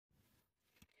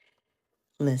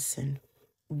Listen,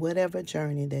 whatever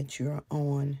journey that you're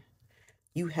on,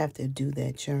 you have to do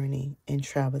that journey and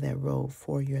travel that road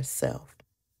for yourself.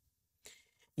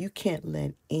 You can't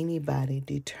let anybody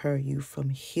deter you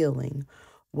from healing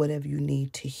whatever you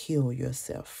need to heal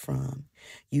yourself from.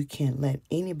 You can't let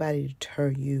anybody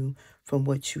deter you from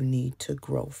what you need to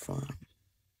grow from.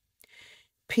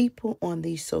 People on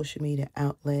these social media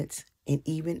outlets and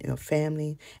even your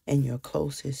family and your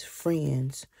closest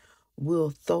friends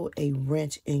will throw a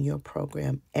wrench in your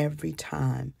program every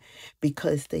time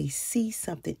because they see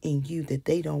something in you that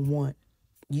they don't want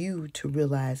you to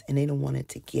realize and they don't want it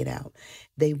to get out.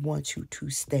 They want you to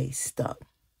stay stuck.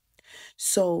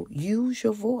 So use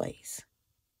your voice.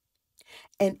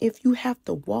 And if you have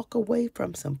to walk away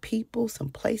from some people, some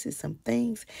places, some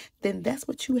things, then that's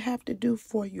what you have to do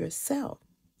for yourself.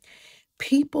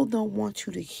 People don't want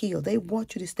you to heal. They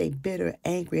want you to stay bitter,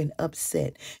 angry, and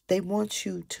upset. They want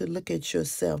you to look at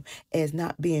yourself as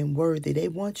not being worthy. They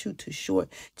want you to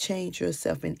shortchange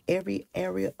yourself in every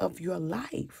area of your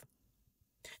life.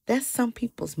 That's some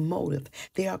people's motive.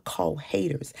 They are called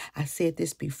haters. I said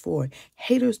this before.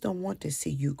 Haters don't want to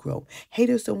see you grow.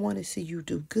 Haters don't want to see you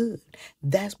do good.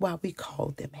 That's why we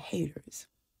call them haters.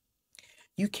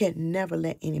 You can't never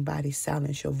let anybody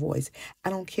silence your voice. I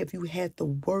don't care if you had the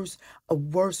worst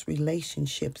of worst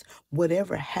relationships,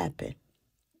 whatever happened.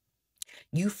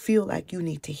 You feel like you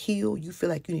need to heal. You feel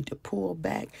like you need to pull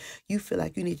back. You feel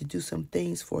like you need to do some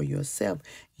things for yourself.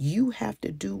 You have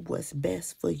to do what's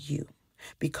best for you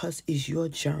because it's your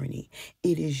journey.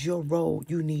 It is your road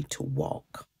you need to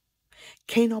walk.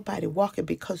 Can't nobody walk it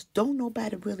because don't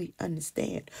nobody really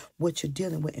understand what you're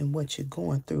dealing with and what you're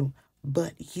going through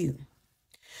but you.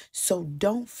 So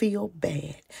don't feel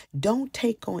bad. Don't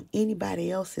take on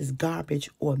anybody else's garbage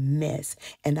or mess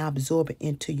and absorb it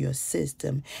into your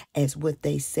system as what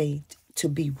they say to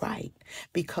be right.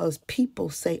 Because people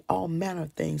say all manner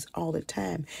of things all the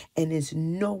time and it's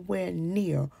nowhere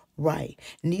near right.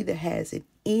 Neither has it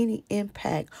any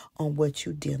impact on what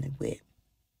you're dealing with.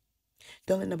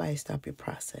 Don't let nobody stop your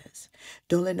process.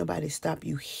 Don't let nobody stop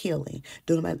you healing.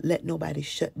 Don't let nobody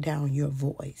shut down your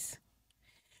voice.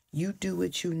 You do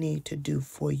what you need to do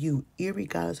for you,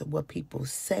 irregardless of what people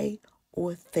say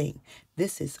or think.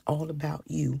 This is all about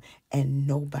you and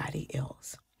nobody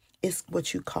else. It's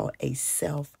what you call a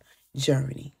self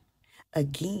journey.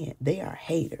 Again, they are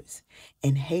haters,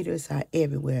 and haters are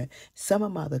everywhere. Some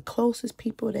of them are the closest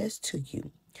people that's to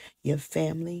you, your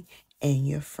family and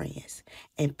your friends.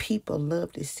 And people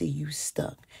love to see you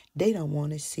stuck. They don't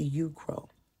want to see you grow.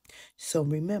 So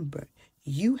remember,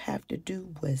 you have to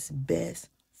do what's best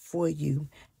for you.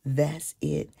 That's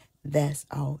it. That's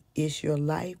all. It's your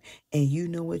life, and you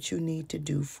know what you need to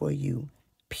do for you.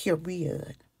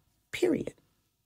 Period. Period.